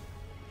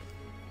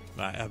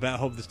 Right, I better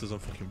hope this doesn't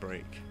fucking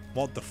break.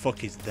 What the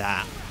fuck is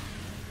that?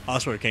 Oh,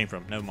 that's where it came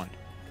from. Never mind.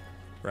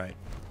 Right.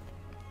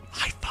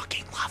 I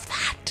fucking love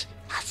that.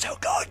 That's so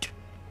good.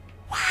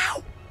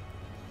 Wow.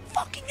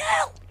 Fucking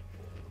hell.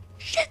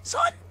 Shit,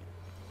 son.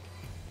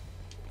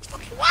 It's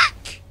fucking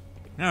whack.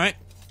 Alright.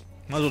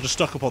 Might as well just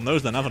stock up on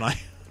those then, haven't I?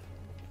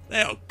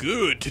 They are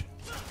good.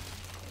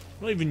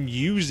 I don't even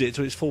use it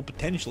to its full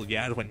potential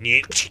yet. I just went,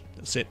 yeah.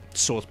 That's it.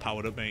 Sword's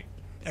powered up, mate.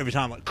 Every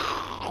time, like...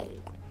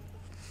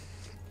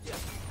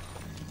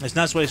 It's a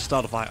nice way to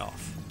start a fight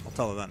off. I'll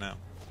tell her that now.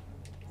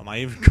 Am I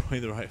even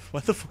going the right...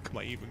 Where the fuck am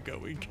I even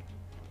going?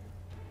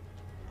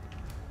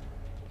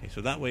 Okay, so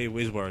that way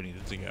is where I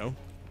needed to go.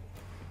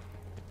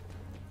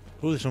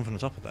 Oh, there's something on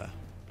top of there.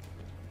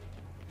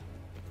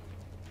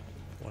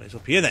 What is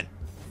up here then?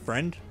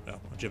 Friend? Oh,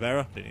 a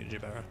Jabera? Didn't need a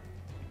Jabera.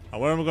 Oh,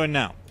 where am I going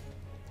now?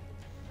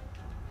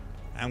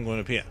 I'm going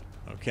up here.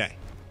 Okay.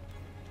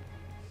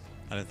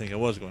 I didn't think I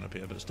was going up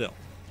here, but still.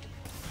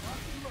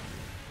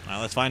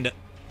 Alright, let's find it.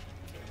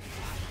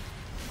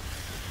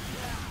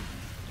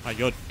 My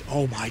god.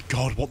 Oh my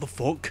god, what the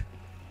fuck?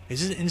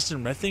 Is this an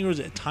instant red thing or is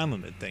it a time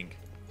limit thing?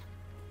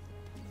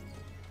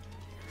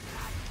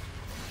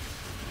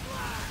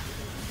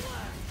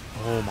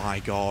 Oh my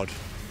god.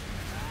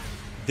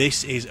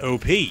 This is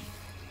OP.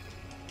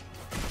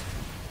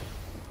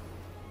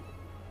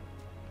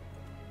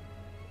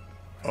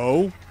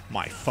 Oh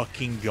my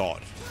fucking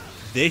god.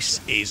 This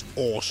is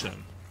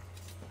awesome.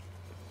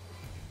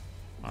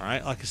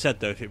 Alright, like I said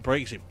though, if it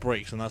breaks, it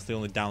breaks, and that's the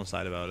only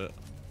downside about it.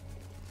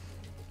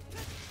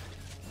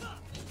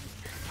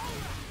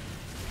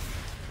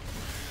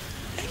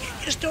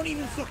 You just don't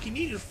even fucking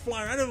need to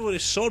fly around over with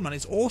his sword, man.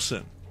 It's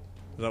awesome.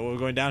 Is that what we're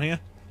going down here?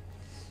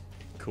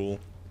 Cool.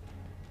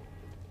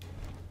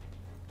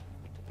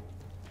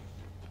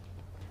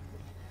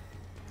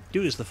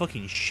 Dude, it's the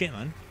fucking shit,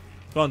 man.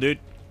 Go on, dude.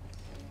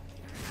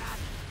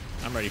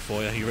 I'm ready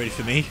for you. Are you ready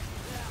for me?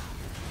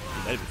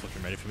 You better be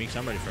fucking ready for me, because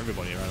I'm ready for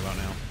everybody right about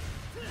now.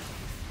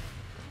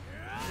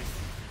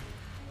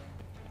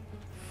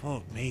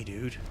 Fuck me,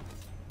 dude.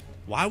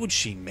 Why would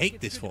she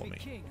make this for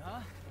me?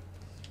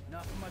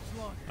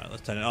 Alright,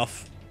 let's turn it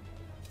off.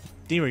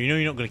 Nero, you know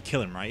you're not going to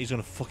kill him, right? He's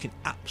going to fucking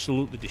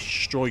absolutely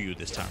destroy you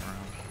this time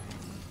around.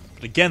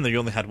 But again, though, you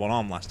only had one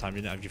arm last time.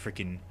 You didn't have your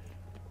freaking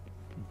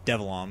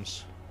devil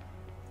arms.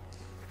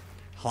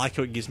 I like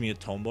how it gives me a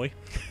tomboy.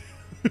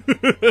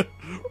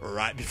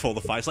 Right before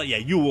the fight. It's like, yeah,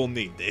 you will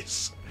need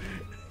this.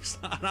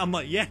 And I'm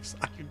like, yes,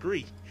 I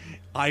agree.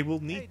 I will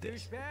need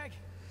this. Douchebag.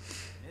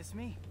 Miss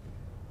me?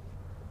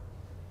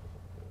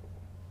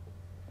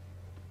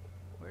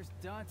 Where's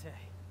Dante?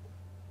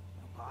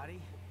 No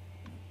body?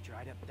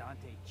 Dried up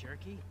Dante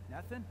jerky?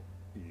 Nothing?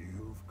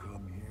 You've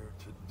come here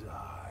to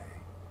die.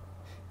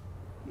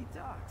 He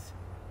talks.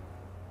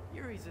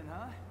 Your reason,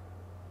 huh?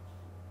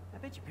 I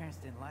bet your parents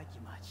didn't like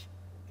you much.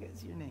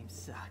 Because your name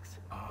sucks.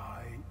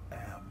 I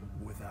am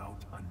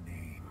without a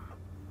name.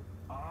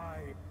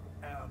 I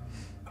am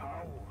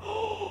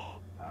power.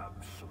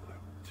 Absolute.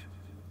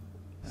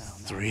 Oh,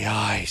 3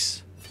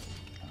 eyes.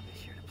 I'll be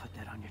sure to put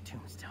that on your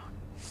tombstone.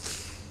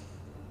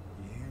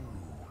 You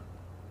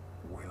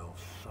will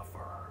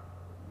suffer.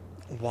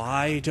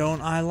 Why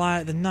don't I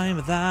like the name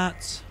of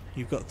that?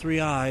 You've got 3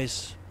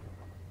 eyes.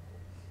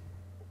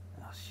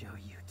 I'll show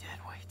you dead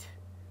weight.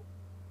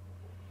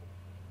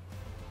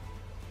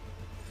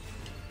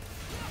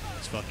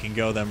 Let's fucking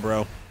go then, bro.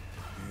 You would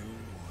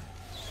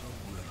so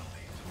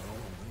willingly throw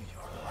away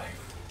your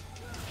life,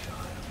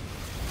 child.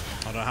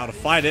 I don't know how to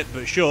fight it,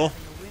 but sure.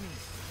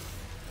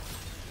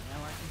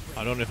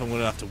 I don't know if I'm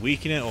gonna have to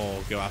weaken it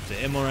or go after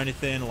him or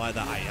anything like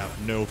that. I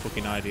have no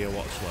fucking idea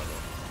whatsoever.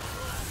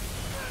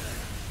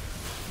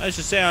 Let's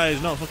just say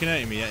he's not fucking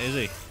hurting me yet, is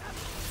he?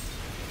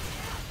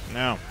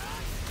 No.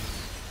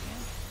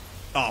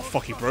 Oh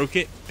fuck, he broke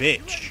it?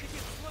 Bitch.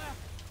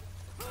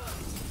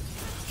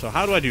 So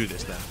how do I do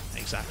this then?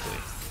 Exactly.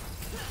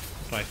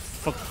 Do I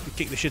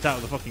kick the shit out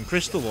of the fucking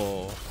crystal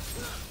or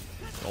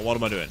what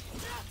am I doing?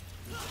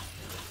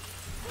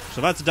 So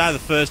I've had to die the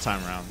first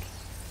time round.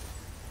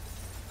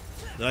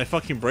 Did I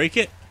fucking break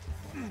it?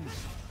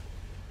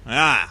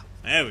 Ah,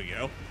 there we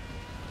go.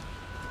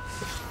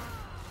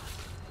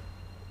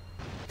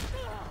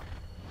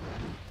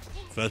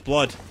 First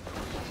blood.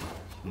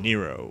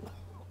 Nero.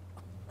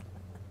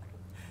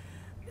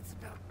 It's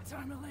about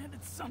time I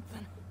landed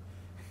something.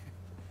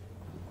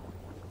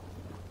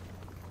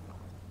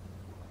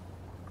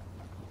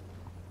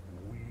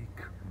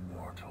 Weak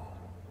mortal.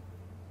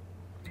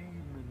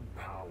 Demon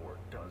power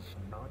does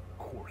not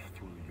course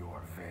through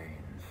your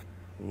veins.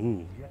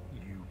 Ooh. Yet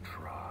you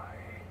try.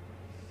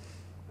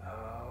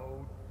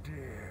 How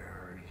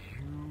dare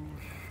you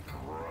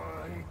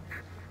strike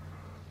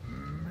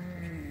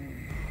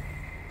me?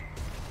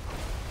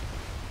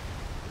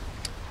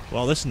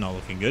 Well, this is not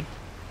looking good.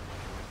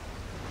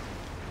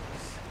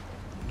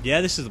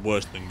 Yeah, this is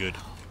worse than good.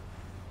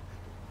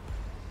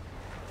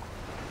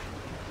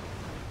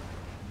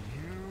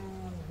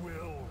 You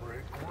will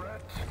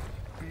regret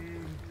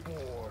being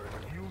born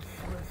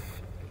useless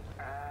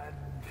and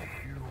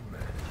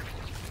human.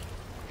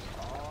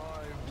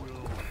 I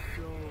will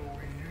show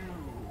you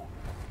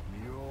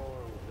your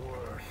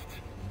worst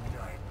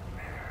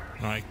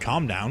nightmares. Alright,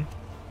 calm down.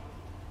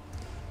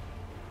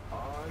 I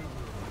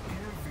will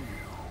give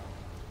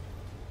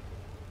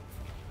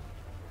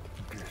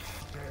you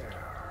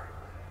despair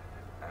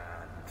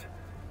and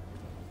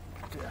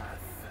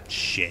death.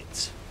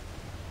 Shit.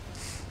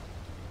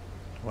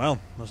 Well,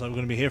 looks like we're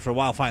going to be here for a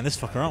while fighting this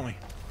fucker, aren't we?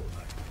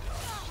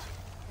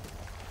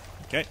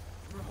 Okay.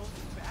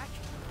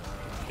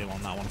 Didn't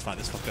want that one to fight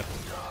this fucker.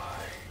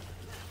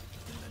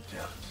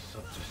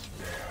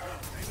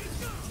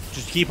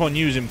 Just keep on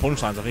using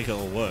punchlines, I think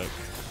it'll work.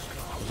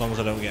 As long as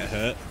I don't get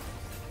hurt.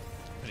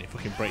 And it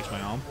fucking breaks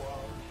my arm.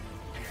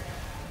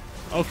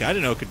 Okay, I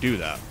didn't know it could do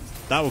that.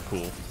 That was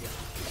cool.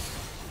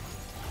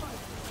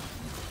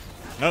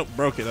 Nope,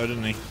 broke it though,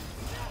 didn't he?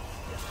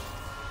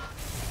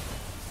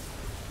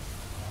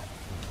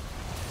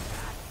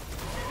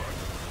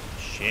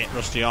 Shit,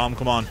 rusty arm,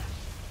 come on.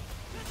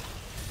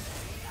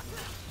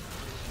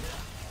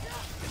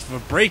 If I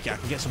break it, I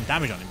can get some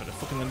damage on him, but I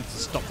fucking need to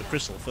stop the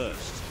crystal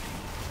first.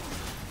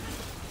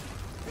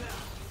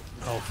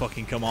 Oh,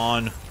 fucking come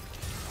on.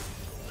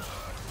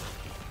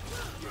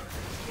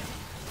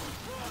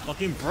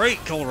 Fucking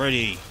break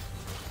already.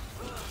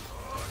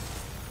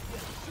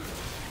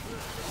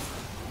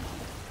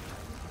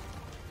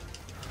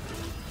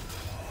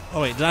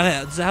 Oh wait,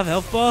 does it have a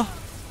health bar?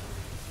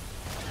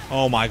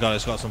 Oh my god,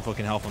 it's got some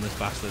fucking health on this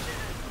bastard.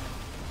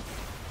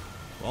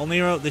 Well,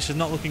 Nero, this is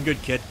not looking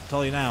good, kid. I'll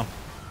tell you now.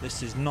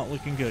 This is not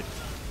looking good.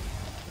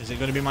 Is it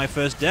going to be my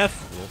first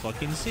death? We'll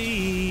fucking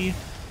see.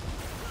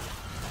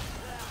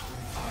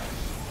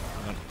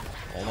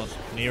 Hold on.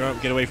 Nero,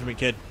 get away from me,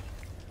 kid.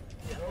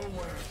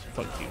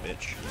 Fuck you,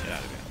 bitch. Get out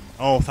of here.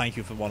 Oh, thank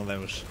you for one of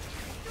those.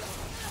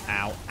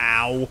 Ow.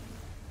 Ow.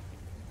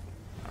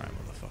 Alright,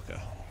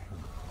 motherfucker.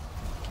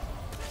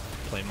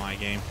 Play my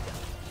game.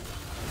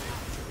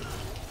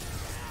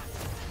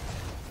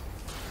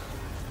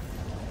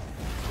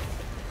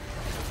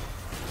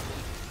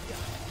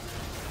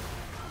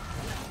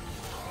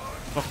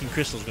 Fucking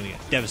crystal's gonna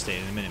get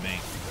devastated in a minute,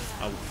 mate.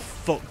 I will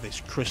fuck this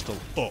crystal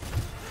up.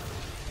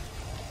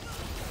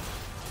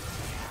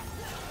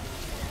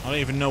 I don't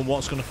even know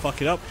what's gonna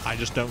fuck it up. I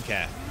just don't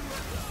care.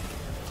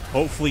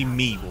 Hopefully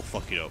me will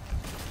fuck it up.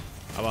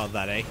 How about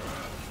that, eh?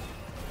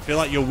 I feel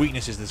like your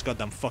weakness is this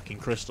goddamn fucking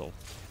crystal.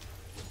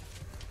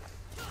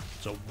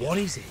 So what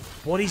is it?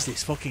 What is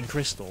this fucking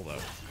crystal,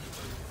 though?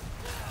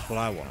 That's what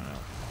I want to know.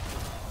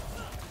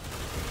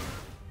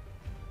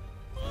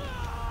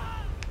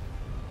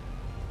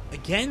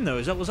 Again, though,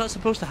 was that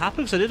supposed to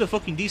happen? Because I did a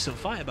fucking decent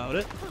fight about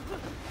it.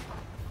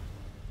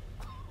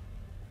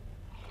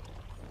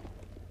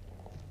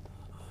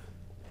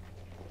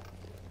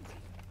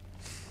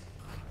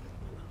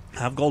 I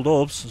have gold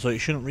orbs, so it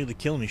shouldn't really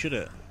kill me, should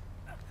it?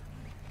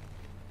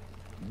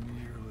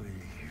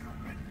 Merely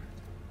human,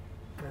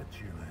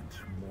 petulant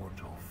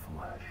mortal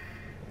flesh.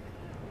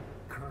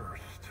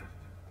 Cursed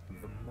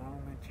the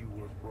moment you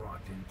were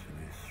brought into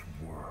this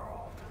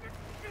world.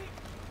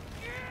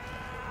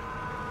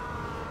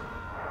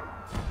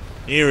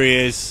 Here he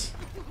is.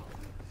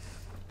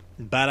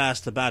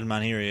 Badass to bad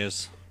man, here he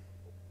is.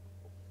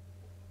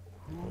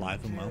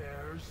 Alive and well.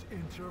 Dares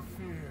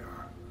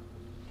interfere?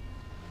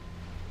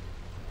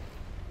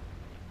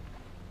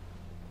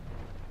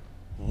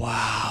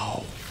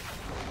 Wow.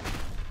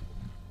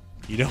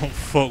 You don't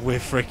fuck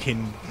with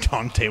freaking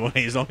Dante when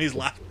he's on his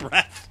last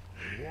breath.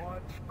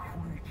 What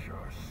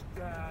creature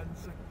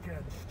stands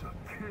against a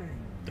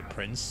king? The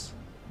prince.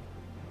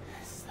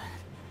 Is that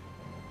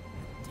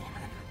the demon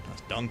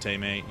That's Dante,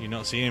 mate. You're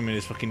not seeing him in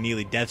his fucking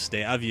nearly death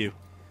state, have you?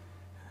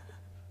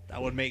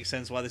 That would make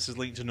sense why this is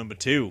linked to number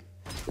 2.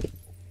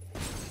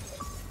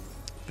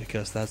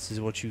 Because that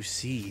is what you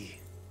see.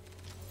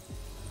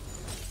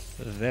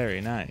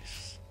 Very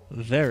nice.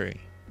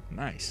 Very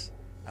nice.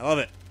 I love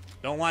it.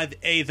 Don't like the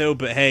A though,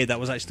 but hey, that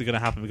was actually going to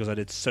happen because I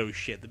did so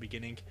shit at the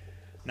beginning.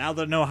 Now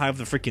that I know I have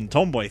the freaking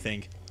tomboy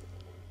thing,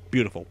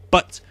 beautiful.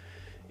 But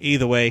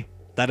either way,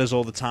 that is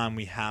all the time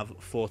we have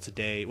for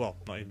today. Well,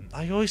 not even,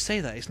 I always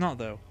say that. It's not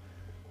though.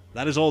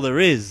 That is all there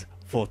is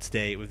for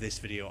today with this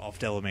video of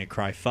Devil May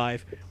Cry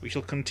 5. We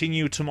shall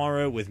continue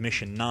tomorrow with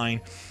Mission 9.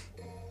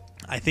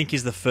 I think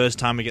is the first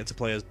time we get to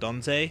play as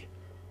Dante.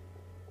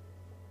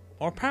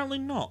 Or apparently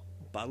not,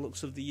 by the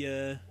looks of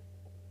the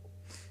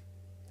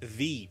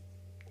V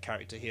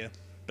character here.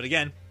 But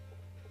again,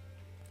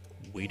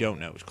 we don't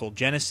know. It's called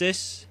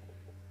Genesis.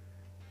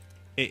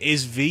 It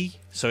is V,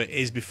 so it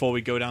is before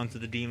we go down to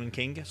the Demon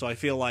King. So I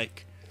feel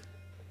like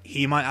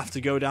he might have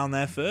to go down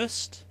there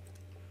first.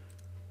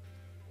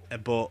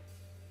 But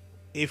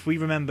if we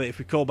remember, if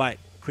we call back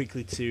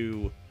quickly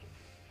to,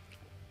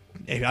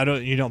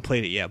 you don't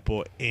played it yet,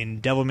 but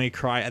in Devil May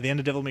Cry, at the end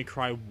of Devil May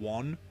Cry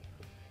 1,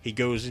 he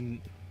goes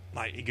into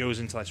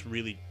this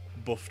really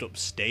buffed up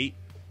state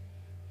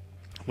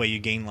where you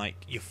gain like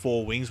your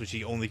 4 wings, which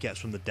he only gets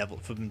from the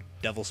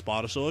Devil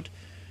Sparta Sword,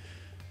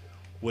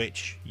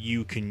 which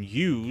you can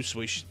use,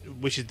 which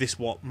is this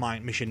what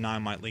Mission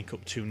 9 might link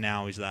up to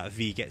now, is that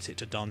V gets it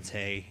to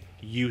Dante,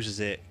 uses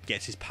it,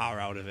 gets his power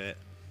out of it,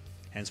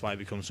 hence why it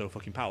becomes so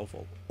fucking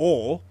powerful.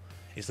 Or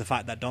it's the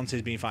fact that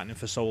Dante's been fighting him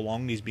for so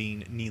long, he's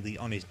been nearly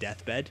on his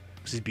deathbed,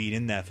 because he's been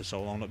in there for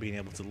so long, not being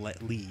able to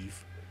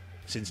leave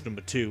since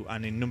number 2.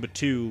 And in number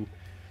 2,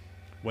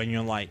 when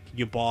you're like,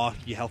 your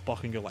health bar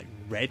can go like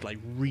red, like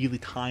really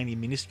tiny,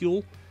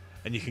 minuscule,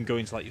 and you can go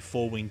into like your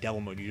 4-wing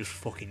devil mode, you just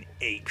fucking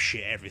ape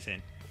shit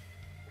everything.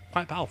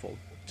 Quite powerful,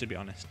 to be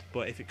honest.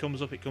 But if it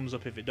comes up, it comes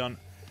up. If it don't,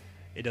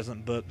 it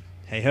doesn't. But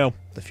hey ho,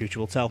 the future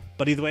will tell.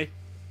 But either way,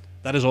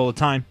 that is all the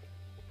time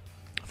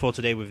for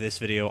today with this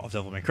video of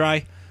Devil May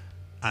Cry.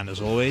 And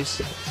as always,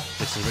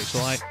 this is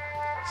Rixxalight,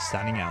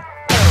 signing out.